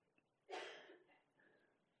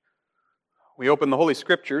We open the Holy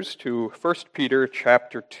Scriptures to 1 Peter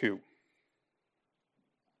chapter 2.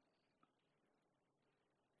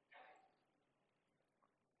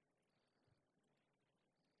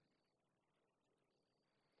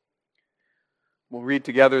 We'll read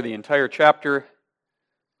together the entire chapter,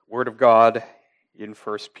 Word of God, in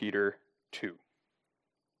 1 Peter 2.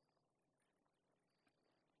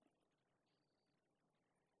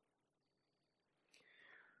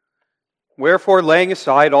 Wherefore, laying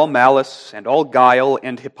aside all malice and all guile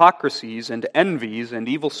and hypocrisies and envies and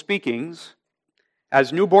evil speakings,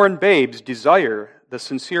 as newborn babes desire the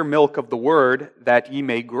sincere milk of the word, that ye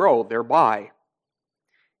may grow thereby.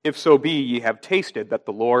 If so be ye have tasted that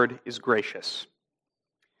the Lord is gracious.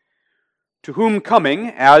 To whom coming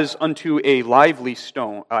as unto a lively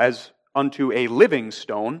stone, as unto a living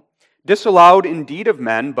stone, disallowed indeed of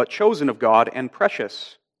men, but chosen of God and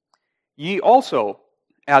precious, ye also,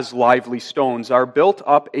 as lively stones, are built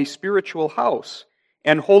up a spiritual house,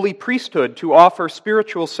 and holy priesthood, to offer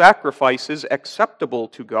spiritual sacrifices acceptable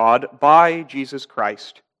to God by Jesus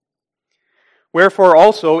Christ. Wherefore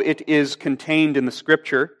also it is contained in the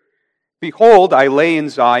Scripture, Behold, I lay in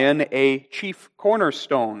Zion a chief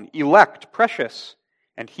cornerstone, elect, precious,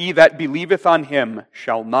 and he that believeth on him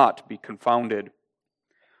shall not be confounded.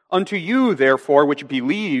 Unto you, therefore, which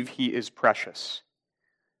believe, he is precious.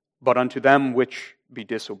 But unto them which be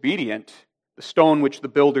disobedient, the stone which the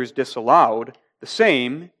builders disallowed, the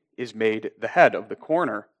same is made the head of the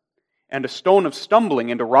corner, and a stone of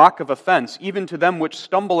stumbling and a rock of offense, even to them which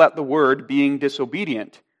stumble at the word, being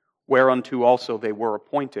disobedient, whereunto also they were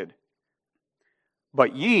appointed.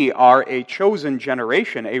 But ye are a chosen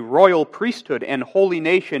generation, a royal priesthood, and holy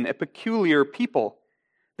nation, a peculiar people,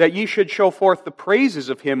 that ye should show forth the praises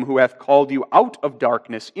of him who hath called you out of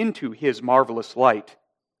darkness into his marvelous light,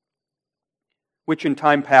 which in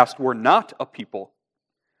time past were not a people,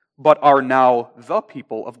 but are now the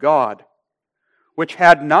people of God, which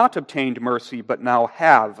had not obtained mercy, but now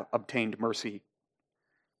have obtained mercy.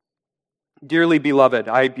 Dearly beloved,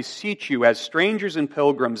 I beseech you, as strangers and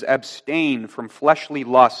pilgrims, abstain from fleshly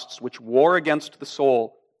lusts which war against the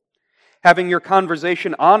soul, having your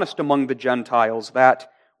conversation honest among the Gentiles,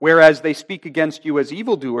 that, whereas they speak against you as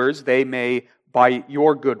evildoers, they may, by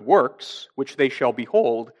your good works, which they shall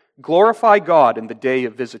behold, glorify God in the day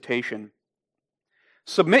of visitation.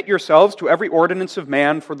 Submit yourselves to every ordinance of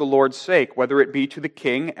man for the Lord's sake, whether it be to the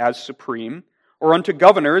king as supreme, or unto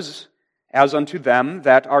governors as unto them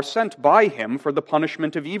that are sent by him for the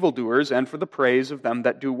punishment of evildoers and for the praise of them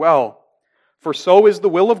that do well. For so is the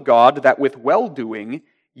will of God, that with well-doing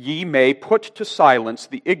ye may put to silence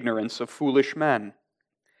the ignorance of foolish men.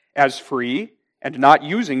 As free, and not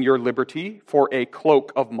using your liberty for a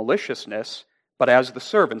cloak of maliciousness, but as the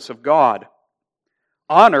servants of God.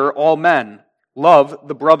 Honor all men, love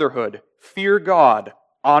the brotherhood, fear God,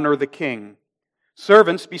 honor the king.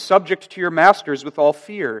 Servants, be subject to your masters with all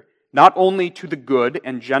fear, not only to the good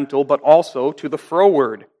and gentle, but also to the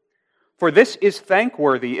froward. For this is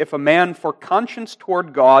thankworthy, if a man for conscience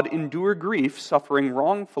toward God endure grief, suffering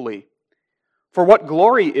wrongfully. For what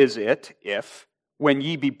glory is it, if, when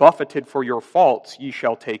ye be buffeted for your faults, ye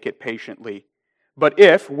shall take it patiently? But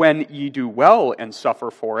if, when ye do well and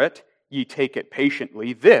suffer for it, ye take it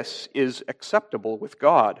patiently, this is acceptable with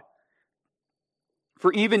God.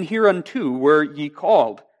 For even hereunto were ye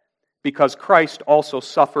called, because Christ also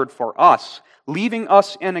suffered for us, leaving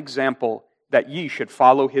us an example, that ye should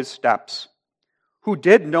follow his steps, who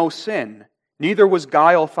did no sin, neither was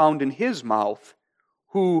guile found in his mouth,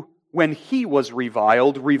 who, when he was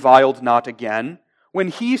reviled, reviled not again, when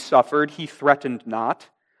he suffered, he threatened not,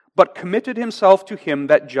 but committed himself to him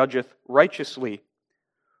that judgeth righteously,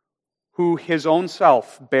 who his own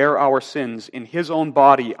self bare our sins in his own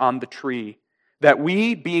body on the tree, that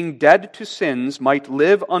we, being dead to sins, might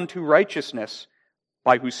live unto righteousness,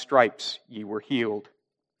 by whose stripes ye were healed.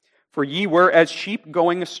 For ye were as sheep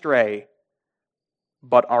going astray,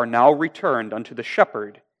 but are now returned unto the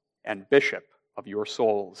shepherd and bishop of your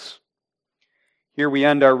souls. Here we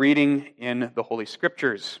end our reading in the Holy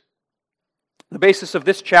Scriptures. The basis of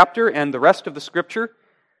this chapter and the rest of the Scripture,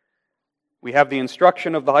 we have the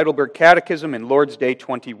instruction of the Heidelberg Catechism in Lord's Day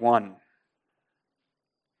 21.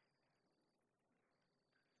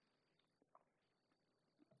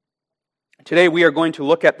 Today we are going to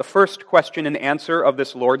look at the first question and answer of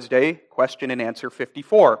this Lord's Day, question and answer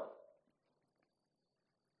 54.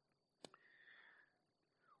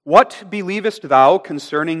 What believest thou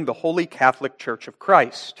concerning the Holy Catholic Church of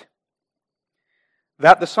Christ?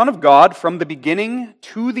 That the Son of God, from the beginning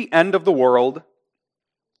to the end of the world,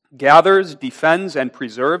 gathers, defends, and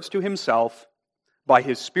preserves to himself, by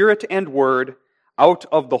his Spirit and Word, out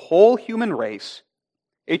of the whole human race,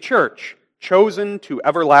 a church chosen to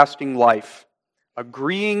everlasting life,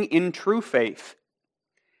 agreeing in true faith,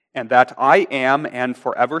 and that I am and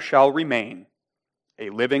forever shall remain a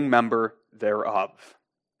living member thereof.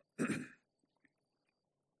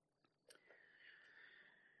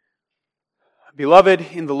 Beloved,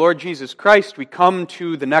 in the Lord Jesus Christ, we come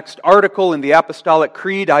to the next article in the Apostolic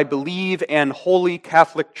Creed, I believe in Holy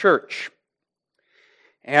Catholic Church.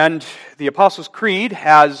 And the Apostles' Creed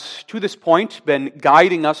has, to this point, been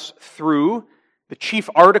guiding us through the chief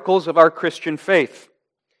articles of our Christian faith,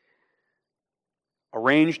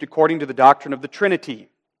 arranged according to the doctrine of the Trinity,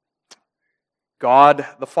 God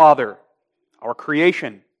the Father, our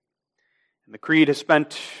creation. And the Creed has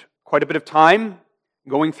spent quite a bit of time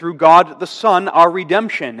going through God the Son, our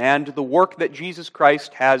redemption, and the work that Jesus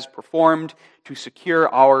Christ has performed to secure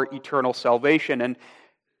our eternal salvation. And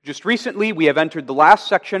just recently, we have entered the last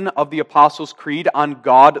section of the Apostles' Creed on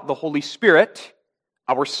God the Holy Spirit,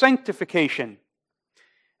 our sanctification.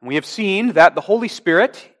 And we have seen that the Holy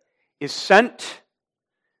Spirit is sent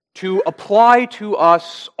to apply to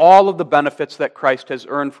us all of the benefits that Christ has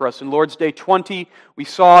earned for us. In Lord's Day 20, we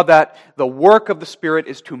saw that the work of the Spirit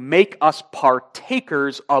is to make us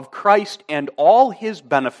partakers of Christ and all His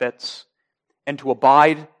benefits, and to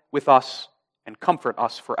abide with us and comfort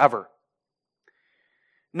us forever.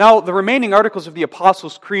 Now, the remaining articles of the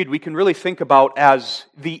Apostles' Creed we can really think about as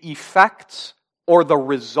the effects or the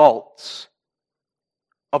results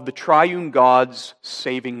of the triune God's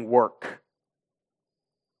saving work.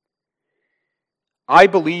 I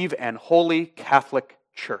believe in Holy Catholic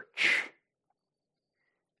Church.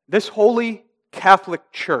 This Holy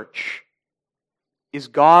Catholic Church is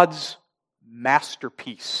God's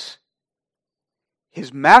masterpiece.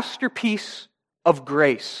 His masterpiece of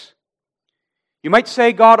grace. You might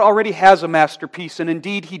say God already has a masterpiece, and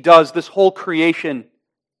indeed He does. This whole creation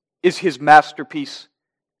is His masterpiece.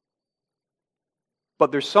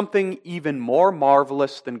 But there's something even more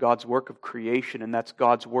marvelous than God's work of creation, and that's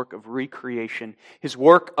God's work of recreation. His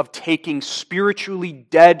work of taking spiritually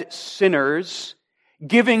dead sinners,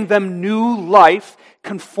 giving them new life,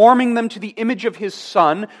 conforming them to the image of His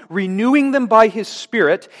Son, renewing them by His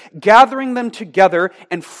Spirit, gathering them together,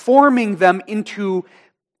 and forming them into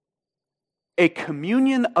a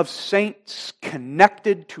communion of saints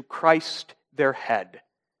connected to Christ, their head.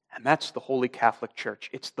 And that's the Holy Catholic Church.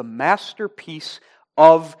 It's the masterpiece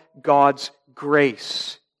of God's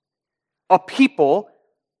grace. A people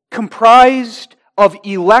comprised of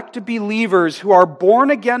elect believers who are born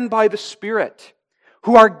again by the Spirit,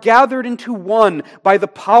 who are gathered into one by the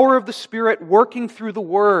power of the Spirit working through the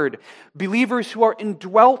Word. Believers who are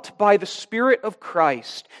indwelt by the Spirit of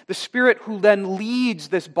Christ, the Spirit who then leads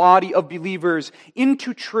this body of believers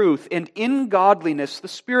into truth and in godliness, the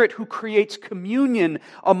Spirit who creates communion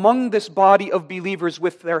among this body of believers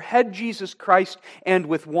with their head Jesus Christ and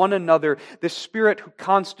with one another, the Spirit who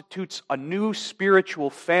constitutes a new spiritual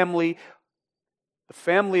family, the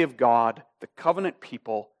family of God, the covenant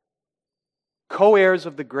people, co-heirs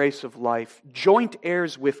of the grace of life, joint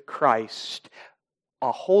heirs with Christ, a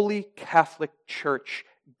holy Catholic Church,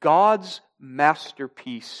 God's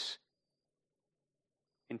masterpiece,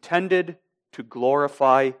 intended to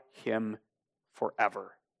glorify Him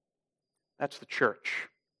forever. That's the church.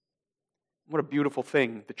 What a beautiful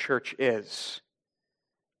thing the church is.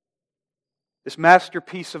 This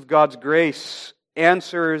masterpiece of God's grace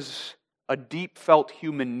answers a deep felt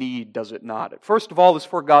human need, does it not? First of all, it's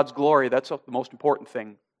for God's glory. That's the most important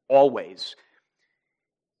thing, always.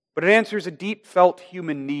 But it answers a deep felt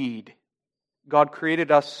human need. God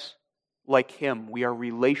created us like Him. We are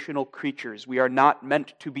relational creatures. We are not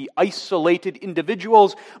meant to be isolated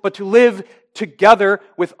individuals, but to live together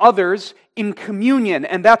with others in communion.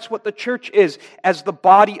 And that's what the church is, as the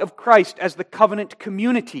body of Christ, as the covenant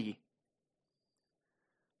community.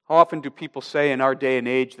 How often do people say in our day and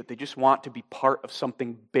age that they just want to be part of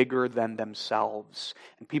something bigger than themselves?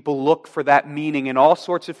 And people look for that meaning in all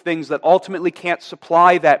sorts of things that ultimately can't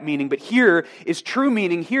supply that meaning. But here is true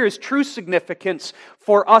meaning, here is true significance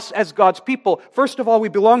for us as God's people. First of all, we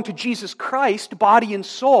belong to Jesus Christ, body and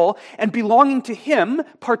soul, and belonging to Him,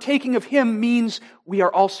 partaking of Him, means we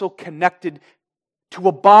are also connected to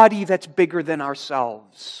a body that's bigger than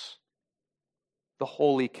ourselves. The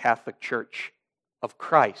Holy Catholic Church of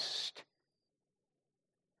Christ.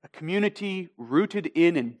 A community rooted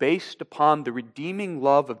in and based upon the redeeming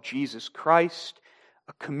love of Jesus Christ.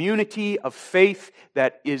 A community of faith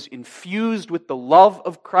that is infused with the love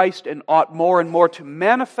of Christ and ought more and more to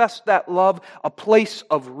manifest that love. A place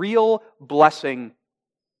of real blessing.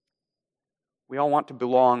 We all want to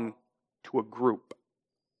belong to a group.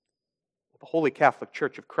 The Holy Catholic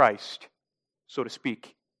Church of Christ, so to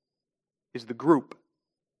speak, is the group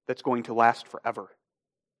that's going to last forever.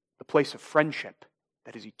 The place of friendship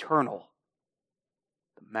that is eternal.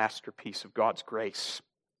 The masterpiece of God's grace.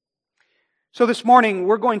 So this morning,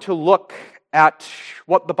 we're going to look at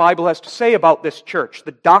what the Bible has to say about this church,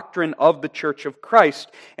 the doctrine of the Church of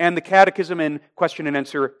Christ, and the Catechism in question and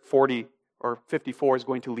answer 40 or 54 is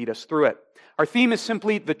going to lead us through it. Our theme is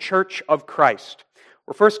simply the Church of Christ.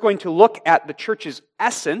 We're first going to look at the church's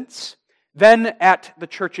essence, then at the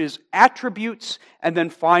church's attributes, and then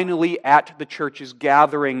finally at the church's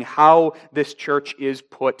gathering, how this church is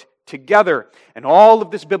put together. And all of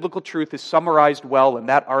this biblical truth is summarized well in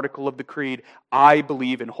that article of the Creed, I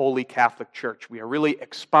believe in Holy Catholic Church. We are really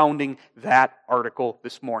expounding that article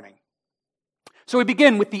this morning. So we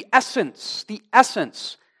begin with the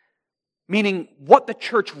essence, meaning what the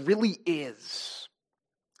church really is.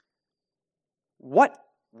 What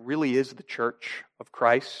really is the Church of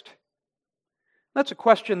Christ? That's a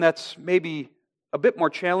question that's maybe a bit more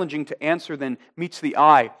challenging to answer than meets the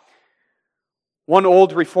eye. One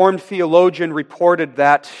old Reformed theologian reported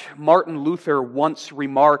that Martin Luther once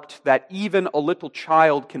remarked that even a little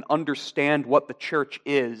child can understand what the church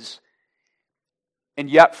is, and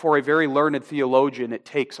yet for a very learned theologian it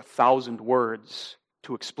takes 1,000 words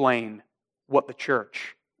to explain what the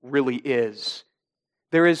church really is.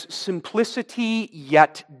 There is simplicity,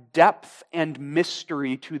 yet depth and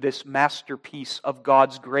mystery to this masterpiece of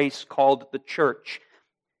God's grace called the church.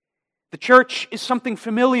 The church is something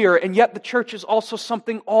familiar, and yet the church is also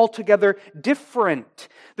something altogether different.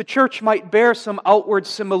 The church might bear some outward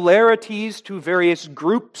similarities to various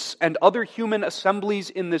groups and other human assemblies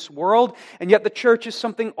in this world, and yet the church is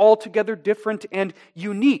something altogether different and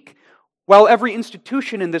unique. While every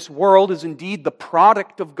institution in this world is indeed the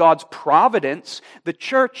product of God's providence, the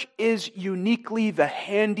church is uniquely the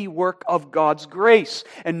handiwork of God's grace,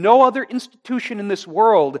 and no other institution in this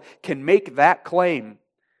world can make that claim.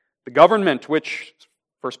 The government, which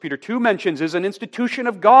 1 Peter 2 mentions, is an institution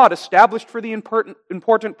of God established for the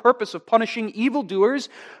important purpose of punishing evildoers,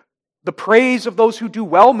 the praise of those who do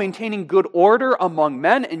well, maintaining good order among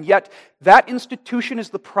men, and yet that institution is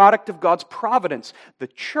the product of God's providence. The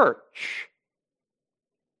church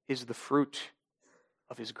is the fruit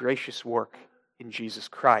of His gracious work in Jesus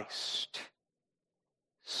Christ.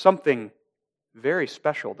 Something very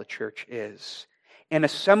special the church is. An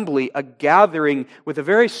assembly, a gathering with a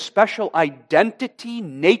very special identity,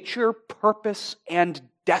 nature, purpose, and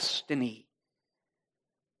destiny.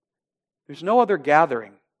 There's no other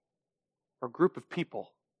gathering or group of people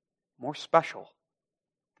more special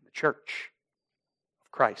than the Church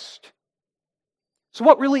of Christ. So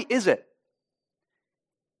what really is it?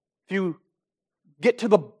 If you get to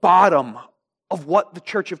the bottom of what the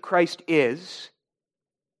Church of Christ is,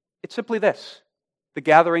 it's simply this: the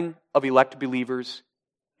gathering of elect believers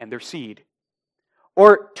and their seed.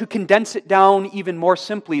 Or to condense it down even more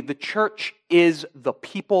simply, the church is the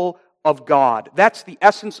people of God. That's the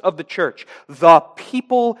essence of the church. The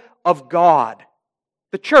people of God.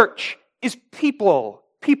 The church is people.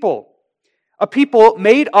 A people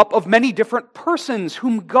made up of many different persons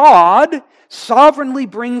whom God sovereignly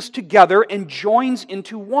brings together and joins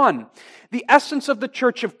into one. The essence of the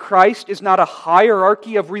Church of Christ is not a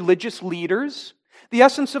hierarchy of religious leaders. The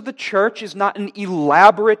essence of the church is not an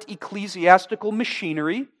elaborate ecclesiastical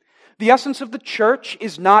machinery. The essence of the church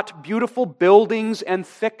is not beautiful buildings and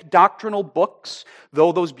thick doctrinal books,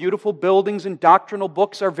 though those beautiful buildings and doctrinal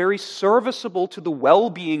books are very serviceable to the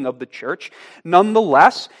well-being of the church.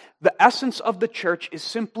 Nonetheless, the essence of the church is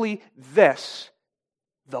simply this: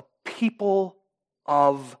 the people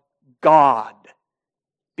of God.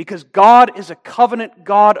 Because God is a covenant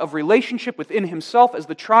God of relationship within Himself as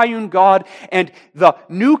the triune God, and the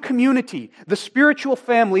new community, the spiritual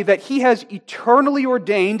family that He has eternally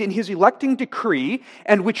ordained in His electing decree,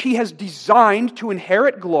 and which He has designed to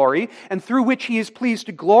inherit glory, and through which He is pleased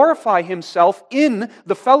to glorify Himself in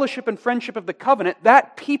the fellowship and friendship of the covenant,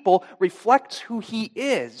 that people reflects who He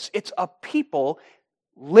is. It's a people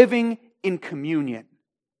living in communion.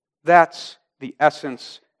 That's the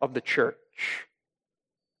essence of the church.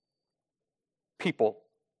 People.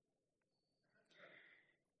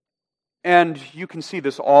 And you can see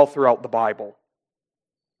this all throughout the Bible.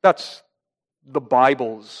 That's the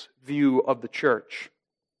Bible's view of the church.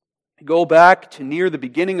 You go back to near the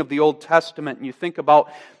beginning of the Old Testament and you think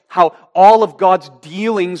about how all of God's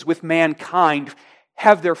dealings with mankind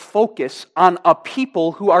have their focus on a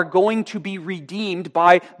people who are going to be redeemed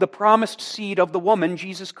by the promised seed of the woman,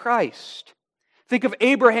 Jesus Christ. Think of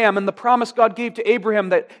Abraham and the promise God gave to Abraham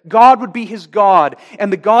that God would be his God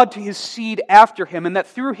and the God to his seed after him, and that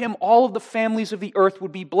through him all of the families of the earth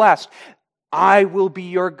would be blessed. I will be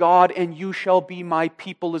your God and you shall be my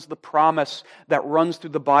people is the promise that runs through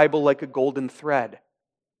the Bible like a golden thread.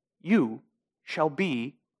 You shall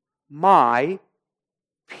be my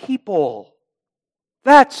people.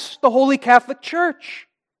 That's the Holy Catholic Church.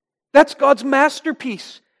 That's God's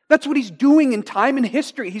masterpiece. That's what He's doing in time and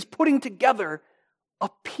history. He's putting together a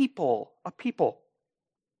people. A people.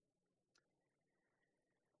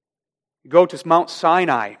 You go to Mount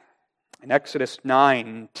Sinai in Exodus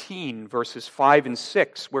 19, verses 5 and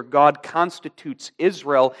 6, where God constitutes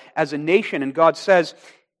Israel as a nation, and God says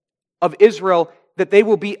of Israel that they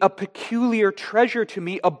will be a peculiar treasure to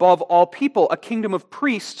me above all people, a kingdom of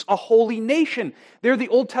priests, a holy nation. There the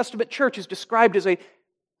Old Testament church is described as a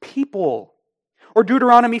people. Or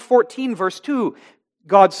Deuteronomy 14, verse 2,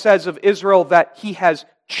 God says of Israel that He has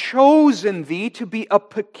chosen thee to be a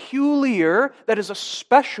peculiar, that is a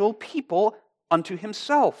special people unto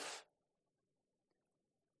Himself.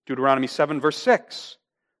 Deuteronomy 7, verse 6,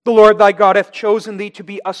 the Lord thy God hath chosen thee to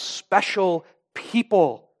be a special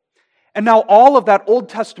people. And now all of that Old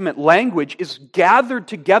Testament language is gathered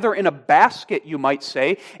together in a basket, you might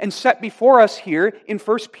say, and set before us here in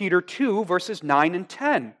 1 Peter 2, verses 9 and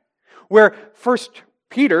 10, where 1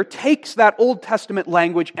 Peter takes that Old Testament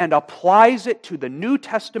language and applies it to the New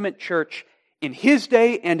Testament church in his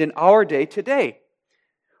day and in our day today.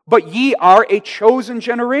 But ye are a chosen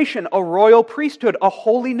generation, a royal priesthood, a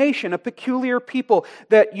holy nation, a peculiar people,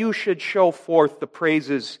 that you should show forth the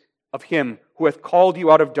praises of Him who hath called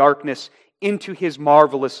you out of darkness into His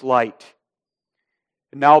marvelous light.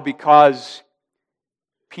 And now because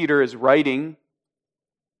Peter is writing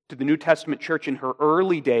to the New Testament church in her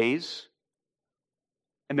early days,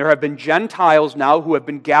 and there have been Gentiles now who have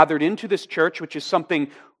been gathered into this church, which is something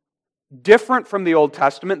different from the Old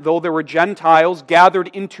Testament. Though there were Gentiles gathered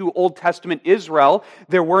into Old Testament Israel,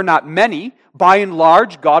 there were not many. By and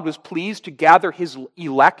large, God was pleased to gather His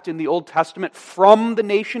elect in the Old Testament from the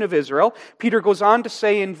nation of Israel. Peter goes on to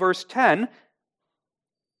say in verse 10,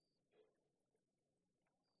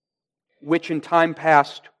 which in time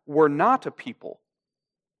past were not a people,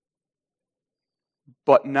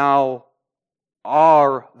 but now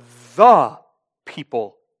are the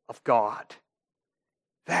people of God.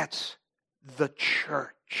 That's the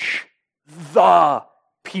church. The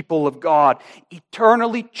people of God.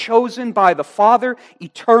 Eternally chosen by the Father,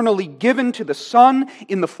 eternally given to the Son,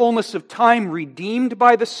 in the fullness of time redeemed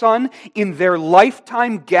by the Son, in their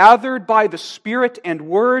lifetime gathered by the Spirit and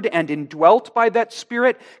Word and indwelt by that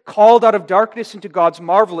Spirit, called out of darkness into God's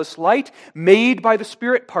marvelous light, made by the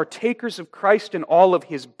Spirit partakers of Christ and all of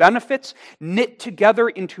His benefits, knit together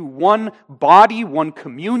into one body, one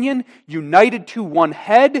communion, united to one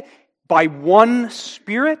head, by one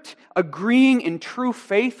Spirit, agreeing in true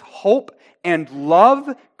faith, hope, and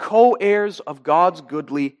love, co-heirs of God's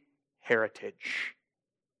goodly heritage.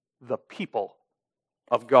 The people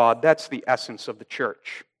of God. That's the essence of the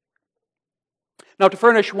church. Now, to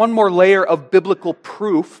furnish one more layer of biblical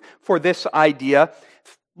proof for this idea,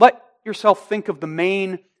 let yourself think of the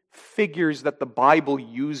main figures that the Bible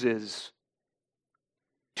uses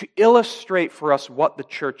to illustrate for us what the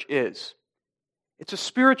church is. It's a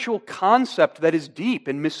spiritual concept that is deep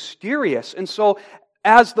and mysterious. And so,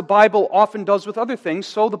 as the Bible often does with other things,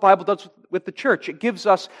 so the Bible does with the church. It gives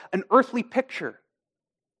us an earthly picture.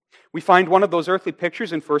 We find one of those earthly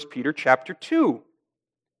pictures in 1 Peter chapter 2.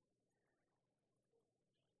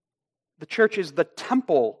 The church is the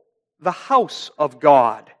temple, the house of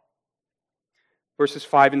God. Verses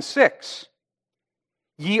 5 and 6.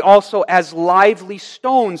 Ye also as lively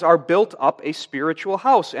stones are built up a spiritual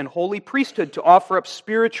house and holy priesthood to offer up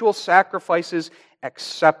spiritual sacrifices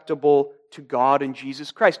acceptable to God in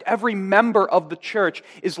Jesus Christ. Every member of the church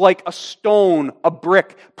is like a stone, a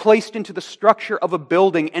brick, placed into the structure of a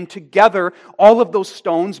building, and together all of those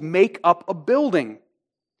stones make up a building.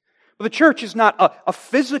 But the church is not a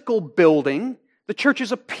physical building. The church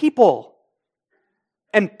is a people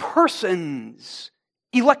and persons.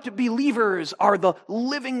 Elected believers are the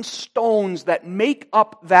living stones that make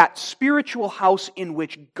up that spiritual house in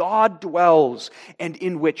which God dwells and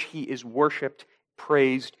in which He is worshipped,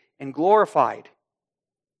 praised, and glorified.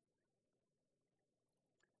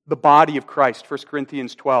 The body of Christ, 1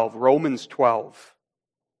 Corinthians 12, Romans 12,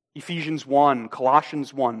 Ephesians 1,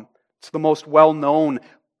 Colossians 1. It's the most well-known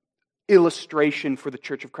illustration for the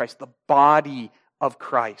church of Christ, the body of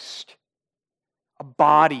Christ. A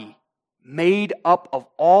body made up of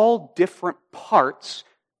all different parts,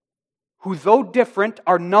 who though different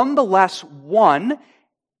are nonetheless one,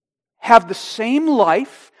 have the same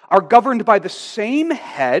life, are governed by the same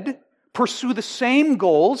head, pursue the same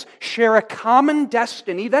goals, share a common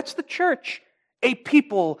destiny. That's the church, a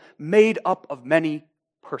people made up of many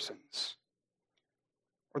persons.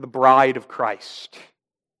 Or the bride of Christ.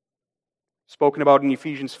 Spoken about in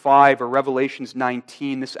Ephesians 5 or Revelations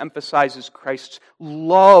 19, this emphasizes Christ's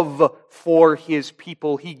love for His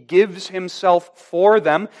people. He gives Himself for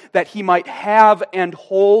them that He might have and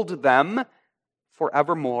hold them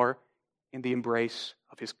forevermore in the embrace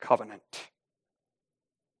of His covenant.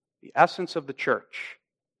 The essence of the church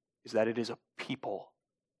is that it is a people,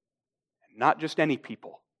 and not just any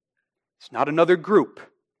people. It's not another group.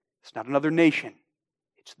 It's not another nation.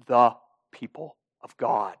 It's the people of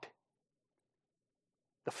God.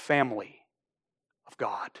 The family of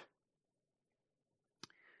God.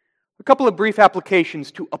 A couple of brief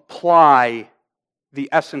applications to apply the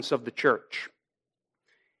essence of the church.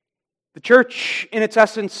 The church, in its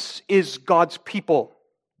essence, is God's people,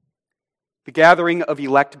 the gathering of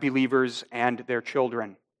elect believers and their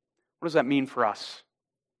children. What does that mean for us?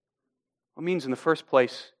 Well, it means, in the first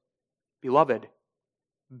place, beloved,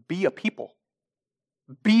 be a people.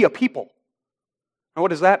 Be a people. Now, what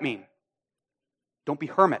does that mean? Don't be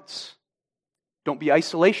hermits. Don't be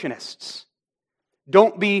isolationists.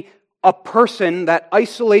 Don't be a person that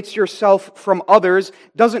isolates yourself from others,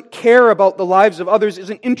 doesn't care about the lives of others,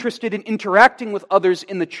 isn't interested in interacting with others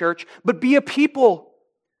in the church, but be a people.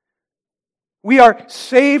 We are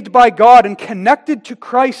saved by God and connected to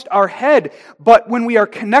Christ, our head. But when we are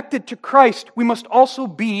connected to Christ, we must also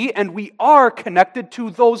be, and we are connected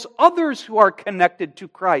to those others who are connected to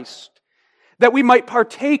Christ. That we might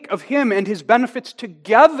partake of Him and His benefits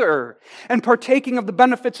together. And partaking of the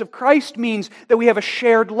benefits of Christ means that we have a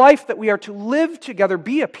shared life, that we are to live together,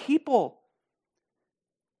 be a people.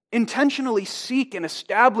 Intentionally seek and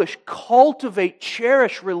establish, cultivate,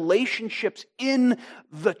 cherish relationships in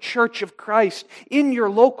the church of Christ, in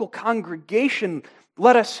your local congregation.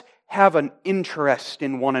 Let us have an interest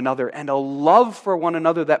in one another and a love for one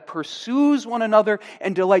another that pursues one another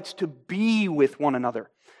and delights to be with one another.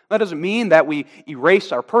 That doesn't mean that we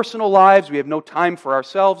erase our personal lives, we have no time for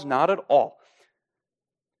ourselves, not at all.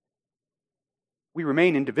 We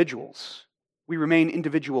remain individuals. We remain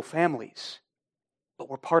individual families. But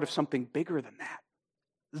we're part of something bigger than that.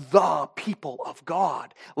 The people of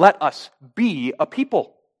God. Let us be a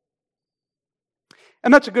people.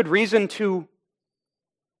 And that's a good reason to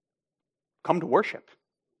come to worship.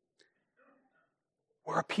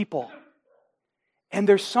 We're a people. And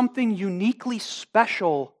there's something uniquely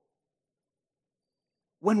special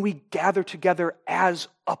when we gather together as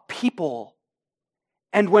a people,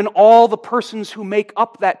 and when all the persons who make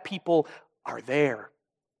up that people are there.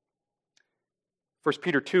 1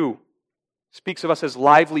 Peter 2 speaks of us as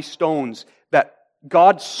lively stones that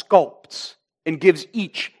God sculpts and gives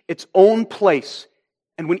each its own place.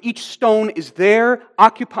 And when each stone is there,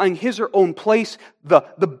 occupying his or own place, the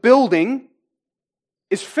building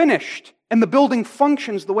is finished, and the building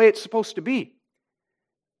functions the way it's supposed to be.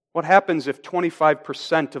 What happens if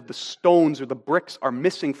 25% of the stones or the bricks are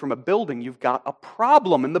missing from a building? You've got a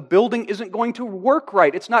problem, and the building isn't going to work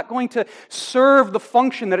right. It's not going to serve the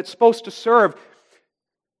function that it's supposed to serve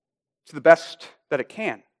to the best that it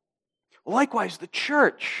can. Likewise, the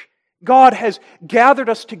church. God has gathered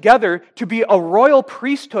us together to be a royal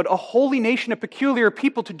priesthood, a holy nation, a peculiar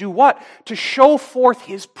people, to do what? To show forth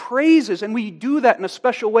His praises. And we do that in a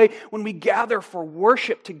special way when we gather for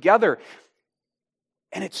worship together.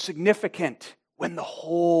 And it's significant when the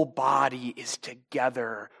whole body is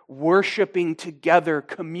together, worshiping together,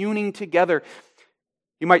 communing together.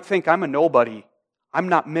 You might think, I'm a nobody. I'm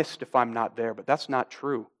not missed if I'm not there, but that's not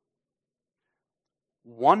true.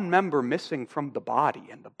 One member missing from the body,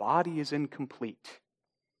 and the body is incomplete.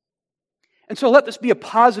 And so let this be a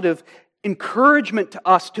positive encouragement to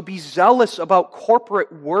us to be zealous about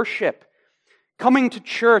corporate worship. Coming to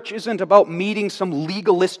church isn't about meeting some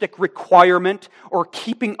legalistic requirement or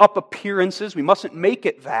keeping up appearances. We mustn't make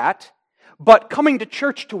it that. But coming to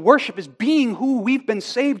church to worship is being who we've been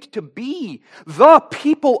saved to be, the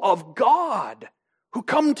people of God who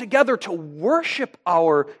come together to worship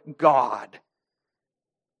our God.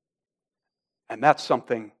 And that's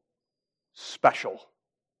something special.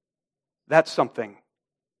 That's something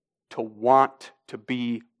to want to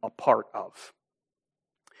be a part of.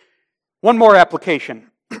 One more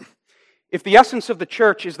application. If the essence of the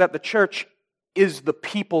church is that the church is the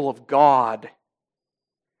people of God,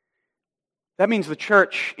 that means the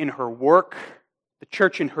church in her work, the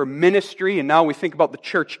church in her ministry, and now we think about the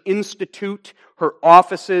church institute, her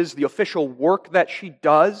offices, the official work that she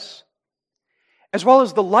does, as well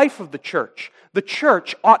as the life of the church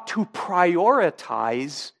ought to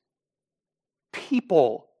prioritize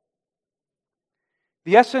people.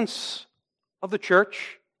 The essence of the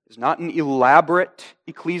church is not an elaborate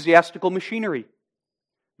ecclesiastical machinery.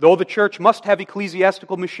 Though the church must have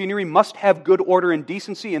ecclesiastical machinery, must have good order and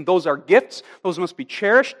decency, and those are gifts, those must be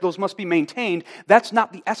cherished, those must be maintained, that's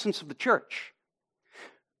not the essence of the church.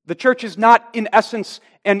 The church is not, in essence,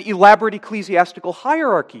 an elaborate ecclesiastical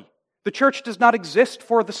hierarchy. The church does not exist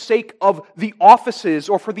for the sake of the offices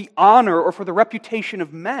or for the honor or for the reputation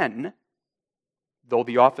of men, though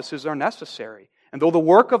the offices are necessary. And though the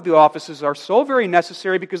work of the offices are so very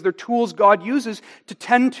necessary because they're tools God uses to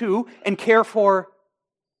tend to and care for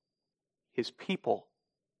His people.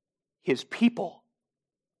 His people.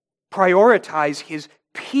 Prioritize His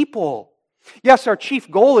people. Yes, our chief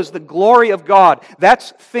goal is the glory of God.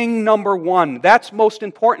 That's thing number one. That's most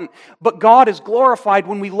important. But God is glorified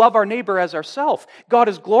when we love our neighbor as ourselves. God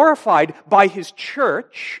is glorified by His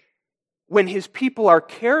church when His people are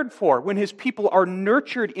cared for, when His people are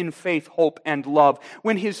nurtured in faith, hope, and love,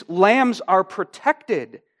 when His lambs are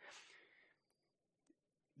protected.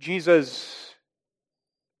 Jesus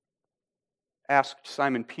asked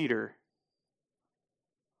Simon Peter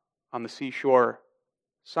on the seashore,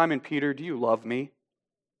 "Simon Peter, do you love me?"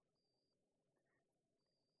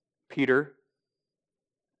 Peter,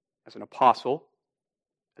 as an apostle,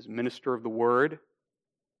 as a minister of the word,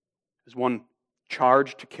 as one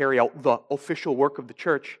charged to carry out the official work of the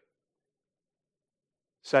church,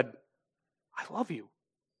 said, "I love you."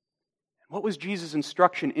 And what was Jesus'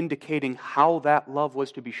 instruction indicating how that love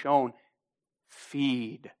was to be shown?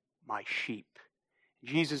 Feed my sheep.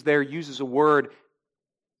 Jesus there uses a word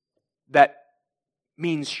that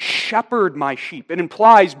means shepherd my sheep. It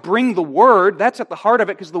implies bring the word. That's at the heart of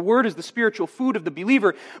it because the word is the spiritual food of the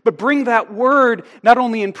believer. But bring that word not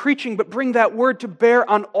only in preaching, but bring that word to bear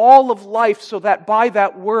on all of life so that by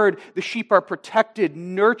that word the sheep are protected,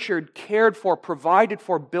 nurtured, cared for, provided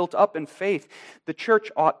for, built up in faith. The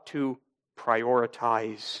church ought to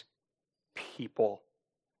prioritize people.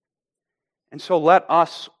 And so let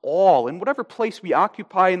us all, in whatever place we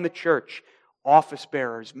occupy in the church, office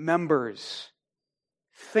bearers, members,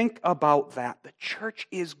 think about that. The church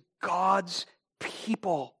is God's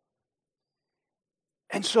people.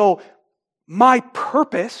 And so my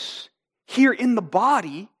purpose here in the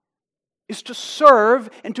body is to serve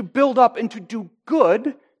and to build up and to do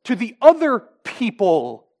good to the other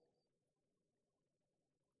people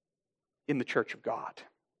in the church of God.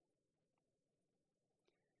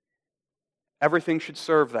 Everything should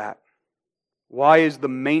serve that. Why is the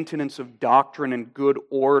maintenance of doctrine and good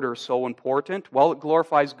order so important? Well, it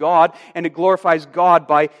glorifies God, and it glorifies God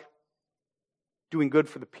by doing good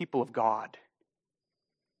for the people of God.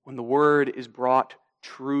 When the word is brought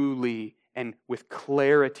truly and with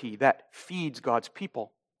clarity, that feeds God's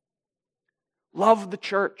people. Love the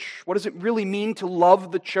church. What does it really mean to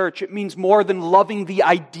love the church? It means more than loving the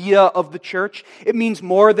idea of the church. It means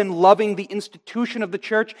more than loving the institution of the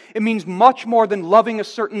church. It means much more than loving a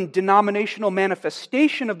certain denominational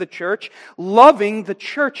manifestation of the church. Loving the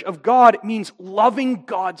church of God, it means loving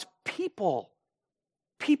God's people.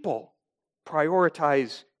 People.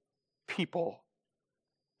 Prioritize people.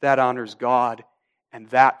 That honors God, and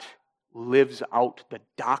that lives out the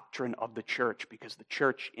doctrine of the church, because the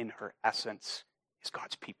church in her essence is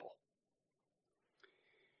God's people.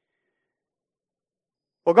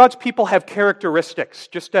 Well, God's people have characteristics,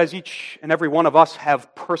 just as each and every one of us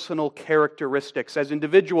have personal characteristics. As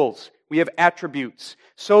individuals, we have attributes.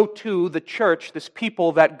 So too, the church, this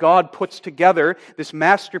people that God puts together, this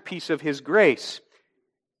masterpiece of His grace.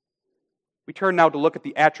 We turn now to look at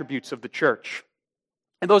the attributes of the church.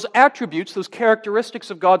 And those attributes, those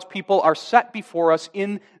characteristics of God's people are set before us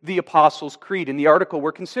in the Apostles' Creed, in the article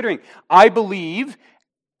we're considering. I believe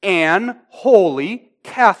an holy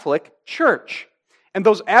Catholic church. And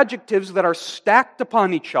those adjectives that are stacked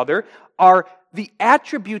upon each other are the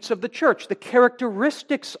attributes of the church, the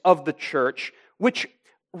characteristics of the church, which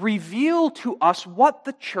reveal to us what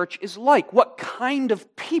the church is like, what kind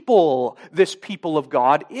of people this people of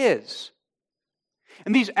God is.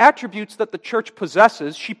 And these attributes that the church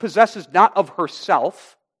possesses, she possesses not of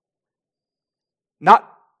herself,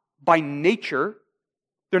 not by nature.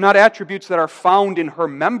 They're not attributes that are found in her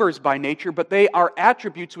members by nature, but they are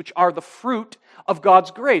attributes which are the fruit of God's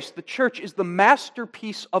grace. The church is the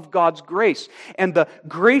masterpiece of God's grace, and the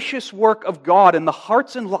gracious work of God in the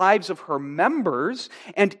hearts and lives of her members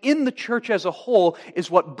and in the church as a whole is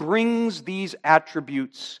what brings these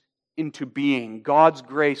attributes into being. God's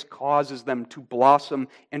grace causes them to blossom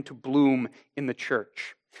and to bloom in the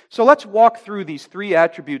church. So let's walk through these three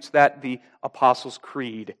attributes that the Apostles'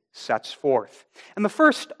 Creed sets forth. And the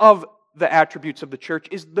first of the attributes of the church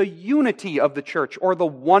is the unity of the church, or the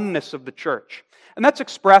oneness of the church. And that's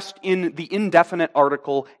expressed in the indefinite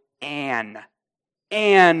article an.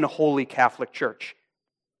 An Holy Catholic Church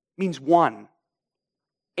means one.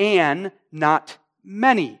 An, not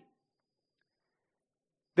many.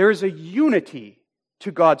 There is a unity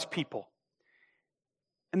to God's people.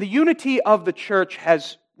 And the unity of the church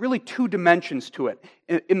has really two dimensions to it.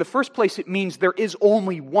 In the first place, it means there is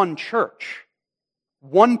only one church,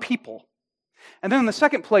 one people. And then in the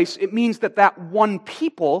second place, it means that that one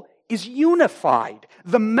people is unified.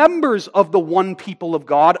 The members of the one people of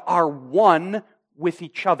God are one with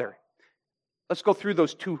each other. Let's go through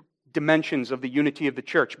those two dimensions of the unity of the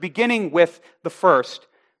church, beginning with the first,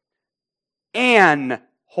 an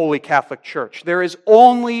Holy Catholic Church. There is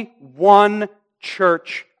only one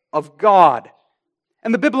church of God.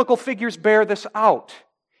 And the biblical figures bear this out.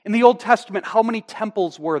 In the Old Testament, how many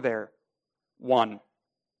temples were there? One.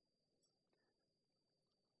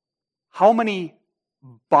 How many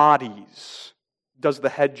bodies does the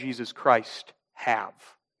head Jesus Christ have?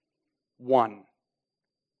 One.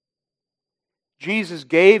 Jesus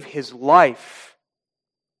gave His life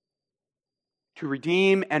to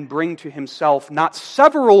redeem and bring to Himself not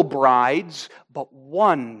several brides, but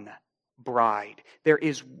one bride. There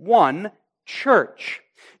is one church.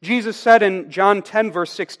 Jesus said in John 10,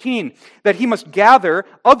 verse 16, that He must gather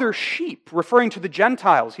other sheep, referring to the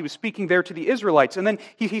Gentiles. He was speaking there to the Israelites. And then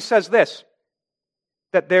he says this,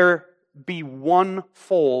 that there be one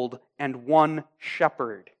fold and one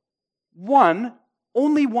shepherd.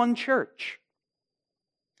 Only one church.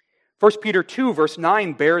 1 Peter 2, verse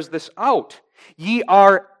 9 bears this out. Ye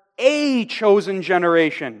are a chosen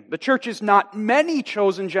generation. The church is not many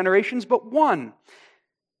chosen generations, but one.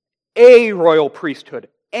 A royal priesthood,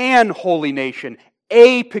 an holy nation,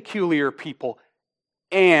 a peculiar people,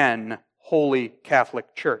 an holy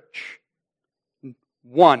Catholic Church.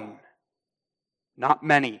 One, not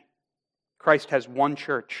many. Christ has one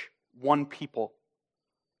church, one people.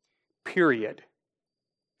 Period.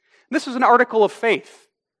 This is an article of faith.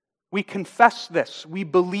 We confess this, we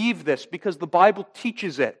believe this, because the Bible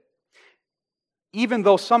teaches it. Even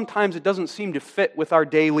though sometimes it doesn't seem to fit with our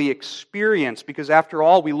daily experience, because after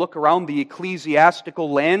all, we look around the ecclesiastical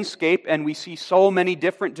landscape and we see so many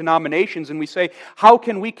different denominations, and we say, how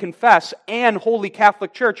can we confess an Holy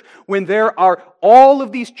Catholic Church when there are all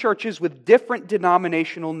of these churches with different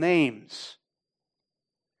denominational names?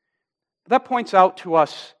 That points out to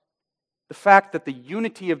us the fact that the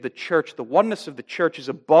unity of the church, the oneness of the church, is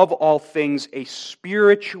above all things a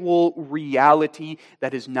spiritual reality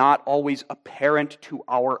that is not always apparent to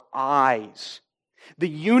our eyes. The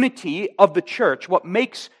unity of the church, what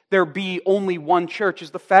makes there be only one church,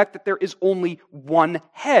 is the fact that there is only one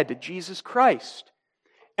head, Jesus Christ.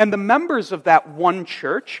 And the members of that one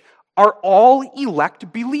church are all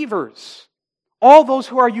elect believers. All those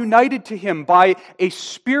who are united to Him by a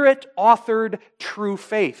Spirit-authored true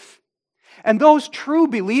faith. And those true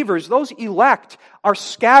believers, those elect, are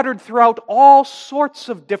scattered throughout all sorts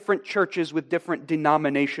of different churches with different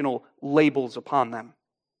denominational labels upon them.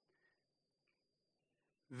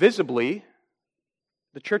 Visibly,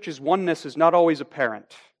 the church's oneness is not always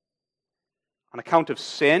apparent. On account of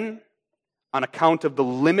sin, on account of the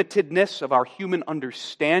limitedness of our human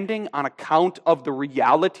understanding, on account of the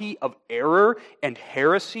reality of error and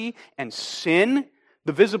heresy and sin,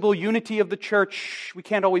 the visible unity of the church, we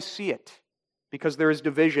can't always see it. Because there is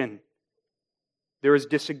division, there is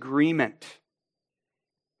disagreement.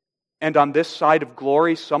 And on this side of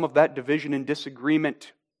glory, some of that division and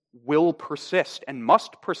disagreement will persist and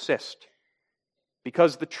must persist,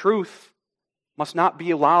 because the truth must not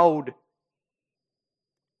be allowed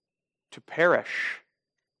to perish.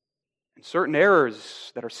 And certain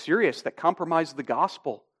errors that are serious, that compromise the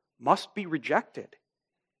gospel, must be rejected.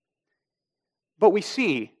 But we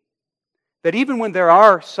see that even when there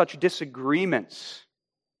are such disagreements,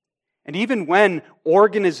 and even when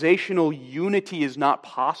organizational unity is not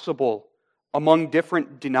possible among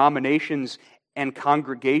different denominations and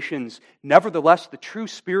congregations, nevertheless, the true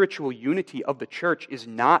spiritual unity of the church is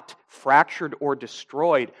not fractured or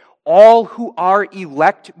destroyed. All who are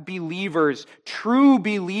elect believers, true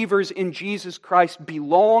believers in Jesus Christ,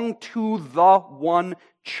 belong to the one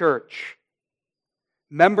church.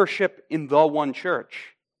 Membership in the one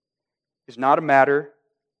church is not a matter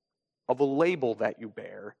of a label that you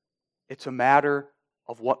bear. It's a matter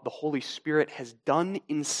of what the Holy Spirit has done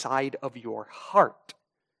inside of your heart,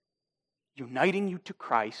 uniting you to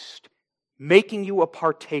Christ making you a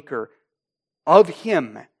partaker of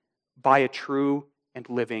Him by a true and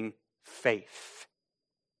living faith.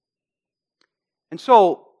 And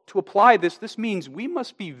so, to apply this means we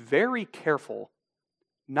must be very careful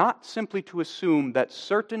not simply to assume that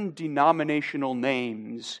certain denominational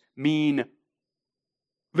names mean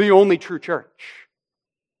the only true church.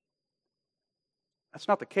 That's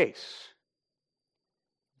not the case.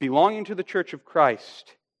 Belonging to the Church of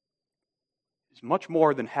Christ is much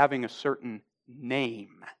more than having a certain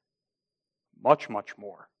name. Much, much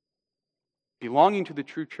more. Belonging to the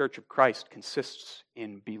true Church of Christ consists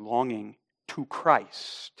in belonging to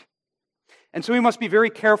Christ. And so we must be very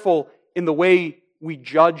careful in the way we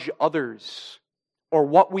judge others or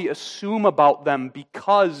what we assume about them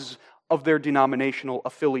because of their denominational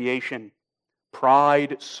affiliation.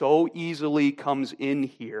 Pride so easily comes in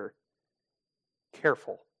here.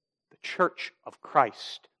 Careful. The Church of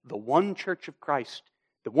Christ, the one Church of Christ,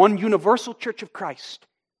 the one universal Church of Christ,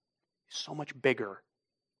 is so much bigger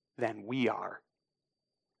than we are.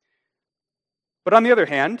 But on the other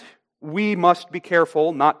hand, we must be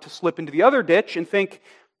careful not to slip into the other ditch and think,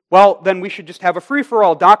 well, then we should just have a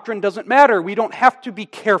free-for-all. Doctrine doesn't matter. We don't have to be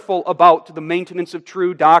careful about the maintenance of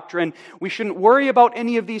true doctrine. We shouldn't worry about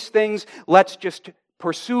any of these things. Let's just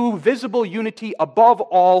pursue visible unity above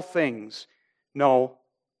all things. No.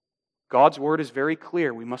 God's Word is very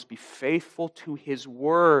clear. We must be faithful to His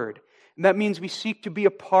Word. And that means we seek to be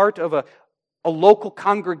a part of a local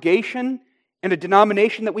congregation and a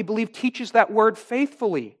denomination that we believe teaches that Word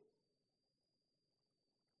faithfully.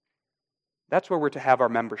 That's where we're to have our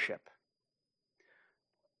membership.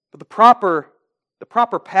 But the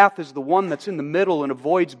proper path is the one that's in the middle and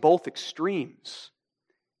avoids both extremes.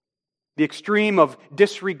 The extreme of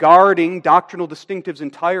disregarding doctrinal distinctives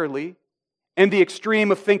entirely, and the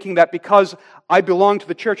extreme of thinking that because I belong to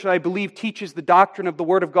the church that I believe teaches the doctrine of the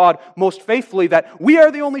Word of God most faithfully, that we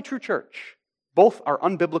are the only true church. Both are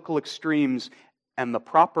unbiblical extremes, and the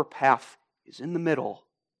proper path is in the middle.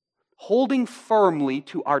 Holding firmly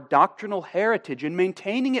to our doctrinal heritage and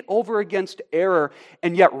maintaining it over against error,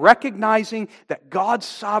 and yet recognizing that God's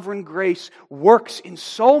sovereign grace works in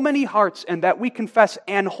so many hearts and that we confess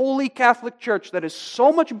an holy Catholic Church that is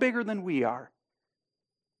so much bigger than we are.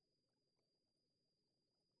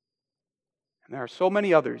 And there are so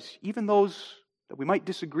many others, even those that we might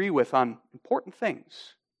disagree with on important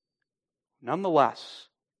things. Nonetheless,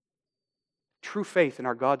 true faith in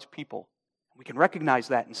our God's people. We can recognize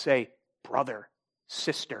that and say, brother,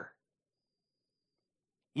 sister,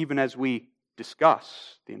 even as we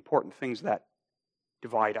discuss the important things that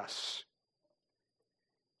divide us.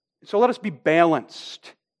 So let us be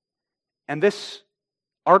balanced. And this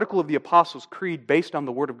article of the Apostles' Creed, based on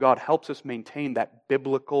the Word of God, helps us maintain that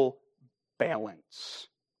biblical balance.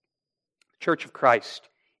 The Church of Christ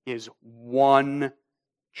is one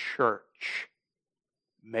church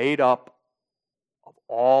made up of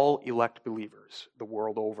all elect believers the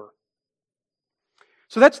world over.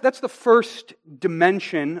 So that's the first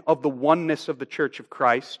dimension of the oneness of the Church of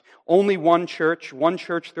Christ. Only one church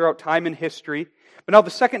throughout time and history. But now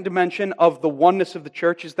the second dimension of the oneness of the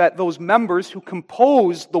church is that those members who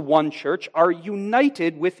compose the one church are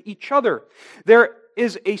united with each other. There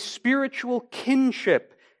is a spiritual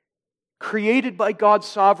kinship created by God's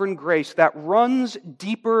sovereign grace that runs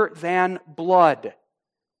deeper than blood.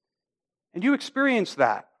 And you experience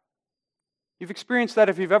that. You've experienced that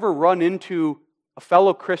if you've ever run into a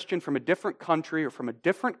fellow Christian from a different country or from a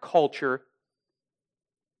different culture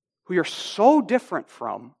who you're so different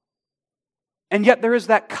from, and yet there is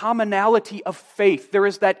that commonality of faith. There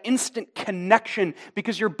is that instant connection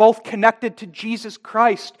because you're both connected to Jesus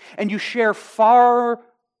Christ and you share far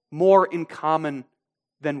more in common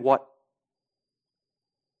than what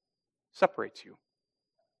separates you.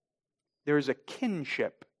 There is a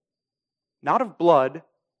kinship, not of blood,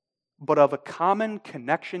 but of a common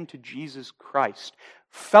connection to Jesus Christ.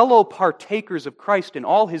 Fellow partakers of Christ in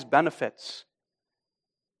all His benefits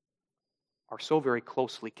are so very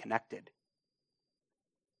closely connected.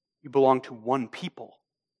 You belong to one people,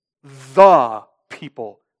 the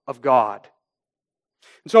people of God.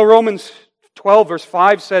 And so Romans 12 verse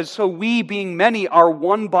 5 says, "So we, being many, are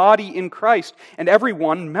one body in Christ, and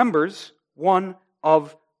everyone members one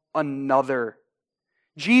of another."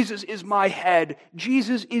 Jesus is my head.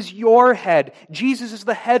 Jesus is your head. Jesus is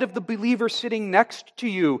the head of the believer sitting next to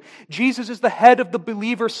you. Jesus is the head of the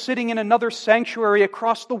believer sitting in another sanctuary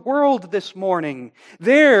across the world this morning.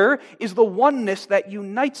 There is the oneness that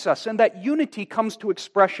unites us, and that unity comes to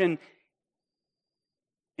expression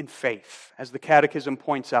in faith, as the Catechism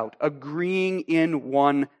points out, agreeing in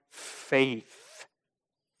one faith.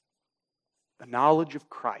 The knowledge of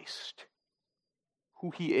Christ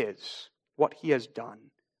who He is, what He has done.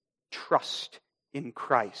 Trust in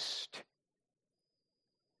Christ.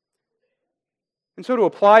 And so to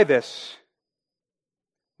apply this,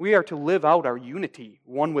 we are to live out our unity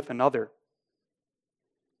one with another.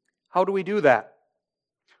 How do we do that?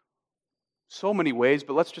 So many ways,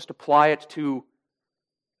 but let's just apply it to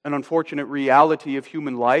an unfortunate reality of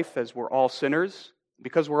human life as we're all sinners.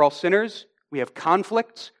 Because we're all sinners, we have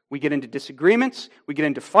conflicts, we get into disagreements, we get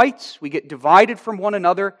into fights, we get divided from one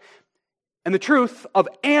another. And the truth of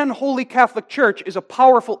an holy Catholic Church is a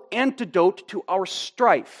powerful antidote to our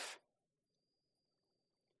strife.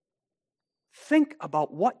 Think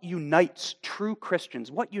about what unites true Christians,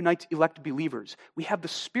 what unites elect believers. We have the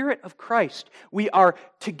Spirit of Christ. We are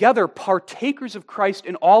together partakers of Christ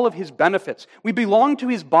in all of His benefits. We belong to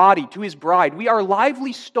His body, to His bride. We are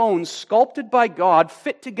lively stones sculpted by God,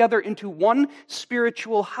 fit together into one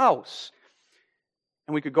spiritual house.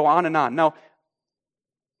 And we could go on and on. Now,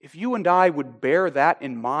 if you and I would bear that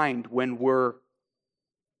in mind when we're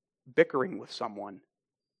bickering with someone,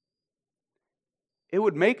 it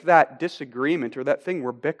would make that disagreement or that thing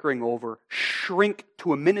we're bickering over shrink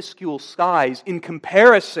to a minuscule size in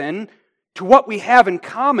comparison to what we have in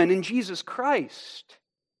common in Jesus Christ.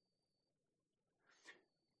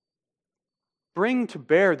 Bring to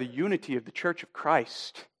bear the unity of the Church of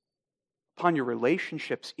Christ upon your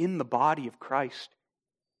relationships in the body of Christ.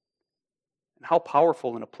 And how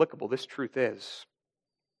powerful and applicable this truth is.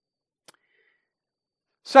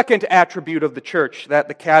 Second attribute of the church that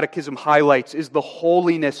the Catechism highlights is the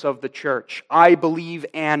holiness of the church. I believe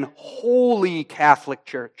an holy Catholic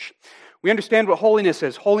Church. We understand what holiness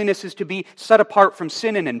is. Holiness is to be set apart from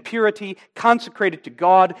sin and impurity, consecrated to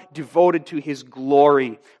God, devoted to His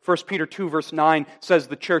glory. 1 Peter 2 verse 9 says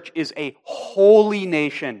the church is a holy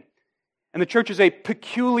nation. And the church is a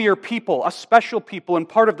peculiar people, a special people, and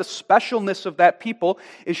part of the specialness of that people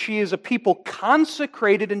is she is a people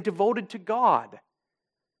consecrated and devoted to God.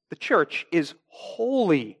 The church is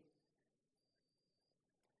holy.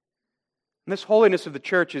 And this holiness of the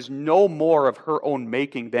church is no more of her own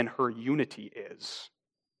making than her unity is.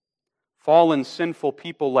 Fallen, sinful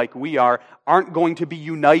people like we aren't going to be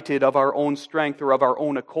united of our own strength or of our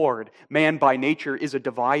own accord. Man by nature is a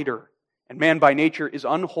divider, and man by nature is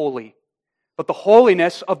unholy. But the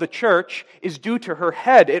holiness of the church is due to her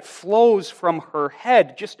head. It flows from her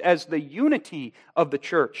head, just as the unity of the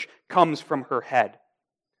church comes from her head.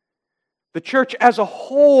 The church as a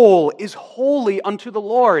whole is holy unto the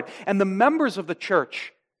Lord, and the members of the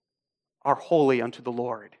church are holy unto the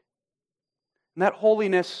Lord. And that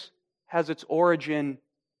holiness has its origin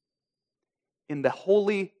in the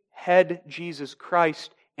holy head, Jesus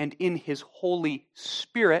Christ, and in His Holy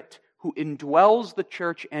Spirit, who indwells the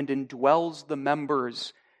church and indwells the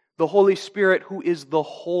members. The Holy Spirit, who is the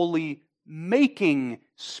holy making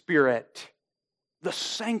Spirit, the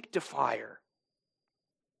sanctifier.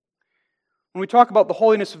 When we talk about the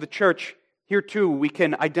holiness of the church, here too we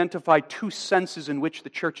can identify two senses in which the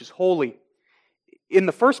church is holy. In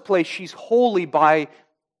the first place, she's holy by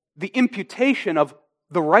the imputation of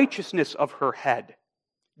the righteousness of her head,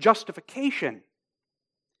 justification.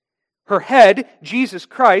 Her head, Jesus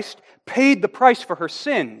Christ, paid the price for her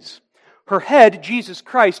sins. Her head, Jesus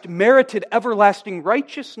Christ, merited everlasting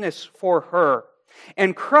righteousness for her.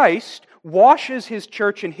 And Christ washes His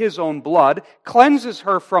church in His own blood, cleanses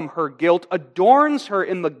her from her guilt, adorns her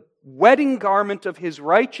in the wedding garment of His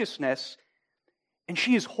righteousness, and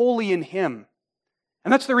she is holy in Him.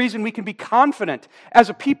 And that's the reason we can be confident as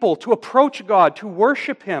a people to approach God, to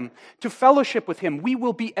worship Him, to fellowship with Him. We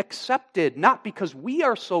will be accepted, not because we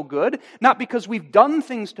are so good, not because we've done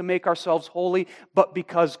things to make ourselves holy, but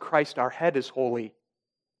because Christ our head is holy.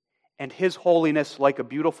 And His holiness, like a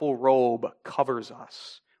beautiful robe, covers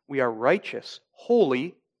us. We are righteous,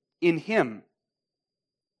 holy in Him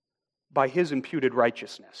by His imputed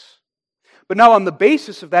righteousness. But now on the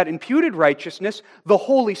basis of that imputed righteousness, the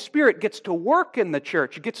Holy Spirit gets to work in the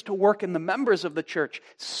church, gets to work in the members of the church,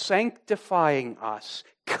 sanctifying us,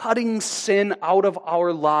 cutting sin out of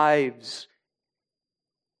our lives,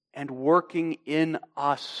 and working in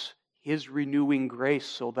us His renewing grace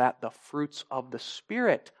so that the fruits of the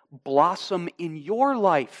Spirit blossom in your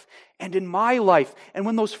life and in my life. And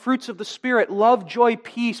when those fruits of the Spirit, love, joy,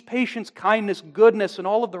 peace, patience, kindness, goodness, and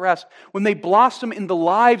all of the rest, when they blossom in the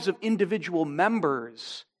lives of individual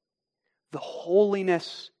members, the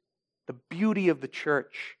holiness, the beauty of the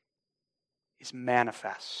church is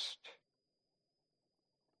manifest.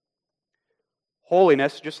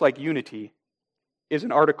 Holiness, just like unity, is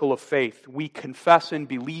an article of faith. We confess and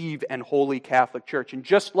believe in Holy Catholic Church. And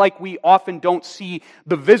just like we often don't see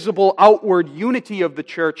the visible outward unity of the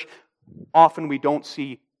church, often we don't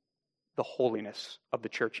see the holiness of the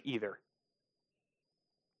church either.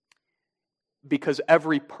 Because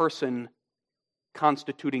every person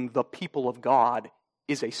constituting the people of God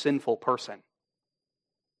is a sinful person.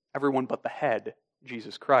 Everyone but the head,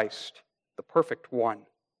 Jesus Christ, the perfect one.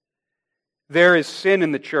 There is sin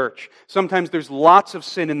in the church. Sometimes there's lots of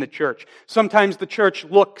sin in the church. Sometimes the church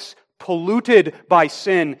looks polluted by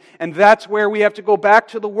sin. And that's where we have to go back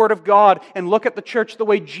to the Word of God and look at the church the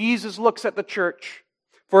way Jesus looks at the church.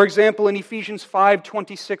 For example, in Ephesians 5,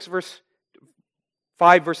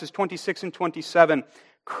 verses 26 and 27,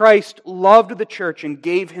 Christ loved the church and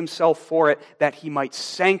gave himself for it, that he might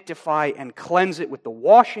sanctify and cleanse it with the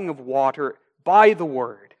washing of water by the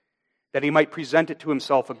word, that he might present it to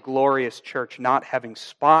himself a glorious church, not having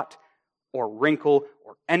spot or wrinkle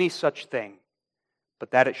or any such thing,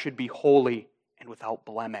 but that it should be holy and without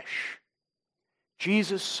blemish.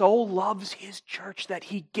 Jesus so loves his church that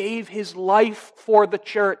he gave his life for the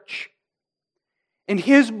church. And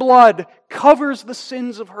his blood covers the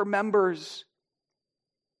sins of her members.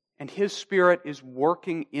 And his Spirit is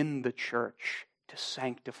working in the church to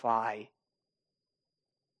sanctify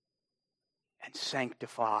and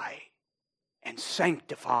sanctify and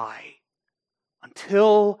sanctify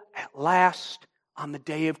until at last, on the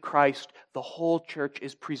day of Christ, the whole church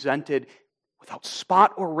is presented without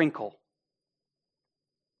spot or wrinkle.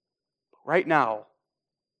 But right now,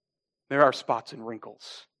 there are spots and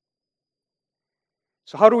wrinkles.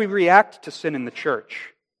 So how do we react to sin in the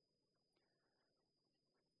church?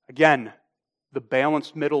 Again, the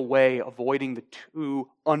balanced middle way, avoiding the two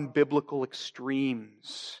unbiblical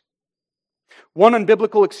extremes. One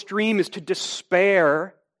unbiblical extreme is to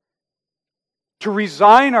despair, to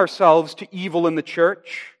resign ourselves to evil in the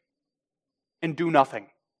church, and do nothing.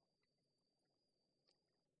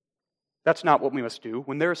 That's not what we must do.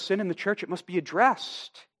 When there is sin in the church, it must be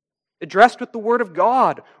addressed. Addressed with the Word of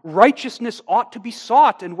God. Righteousness ought to be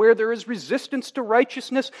sought, and where there is resistance to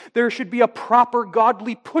righteousness, there should be a proper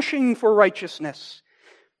godly pushing for righteousness.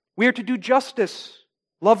 We are to do justice,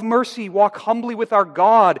 love mercy, walk humbly with our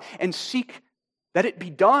God, and seek that it be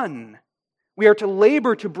done. We are to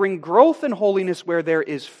labor to bring growth in holiness where there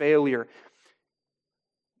is failure.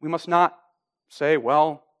 We must not say,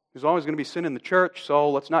 well, there's always going to be sin in the church, so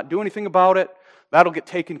let's not do anything about it. That'll get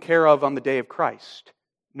taken care of on the day of Christ.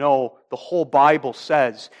 No, the whole Bible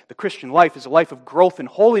says the Christian life is a life of growth and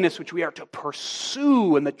holiness which we are to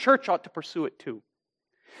pursue, and the church ought to pursue it too.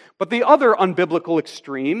 But the other unbiblical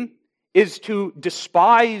extreme is to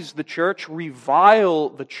despise the church, revile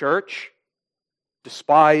the church,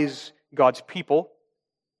 despise God's people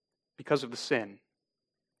because of the sin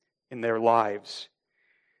in their lives.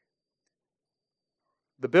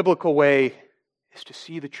 The biblical way is to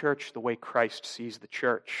see the church the way Christ sees the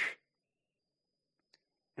church.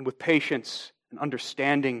 And with patience and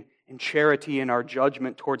understanding and charity in our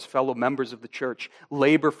judgment towards fellow members of the church,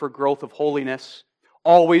 labor for growth of holiness,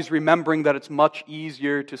 always remembering that it's much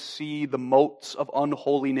easier to see the motes of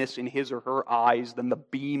unholiness in his or her eyes than the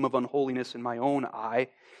beam of unholiness in my own eye.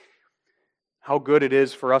 How good it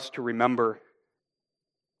is for us to remember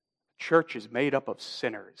the church is made up of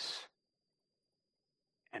sinners,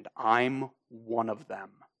 and I'm one of them.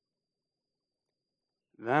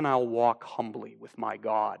 Then I'll walk humbly with my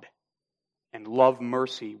God and love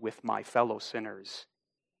mercy with my fellow sinners,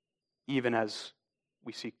 even as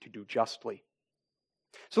we seek to do justly.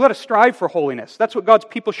 So let us strive for holiness. That's what God's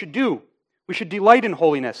people should do. We should delight in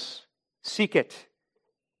holiness, seek it,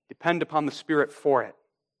 depend upon the Spirit for it.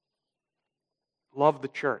 Love the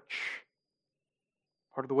church.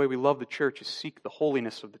 Part of the way we love the church is seek the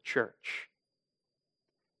holiness of the church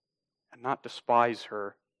and not despise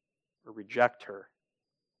her or reject her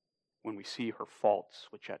when we see her faults,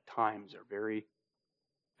 which at times are very,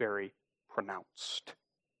 very pronounced.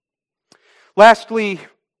 Lastly,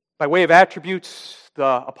 by way of attributes,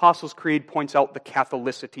 the Apostles' Creed points out the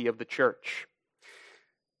Catholicity of the church.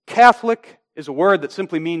 Catholic is a word that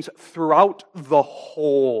simply means throughout the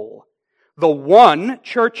whole. The one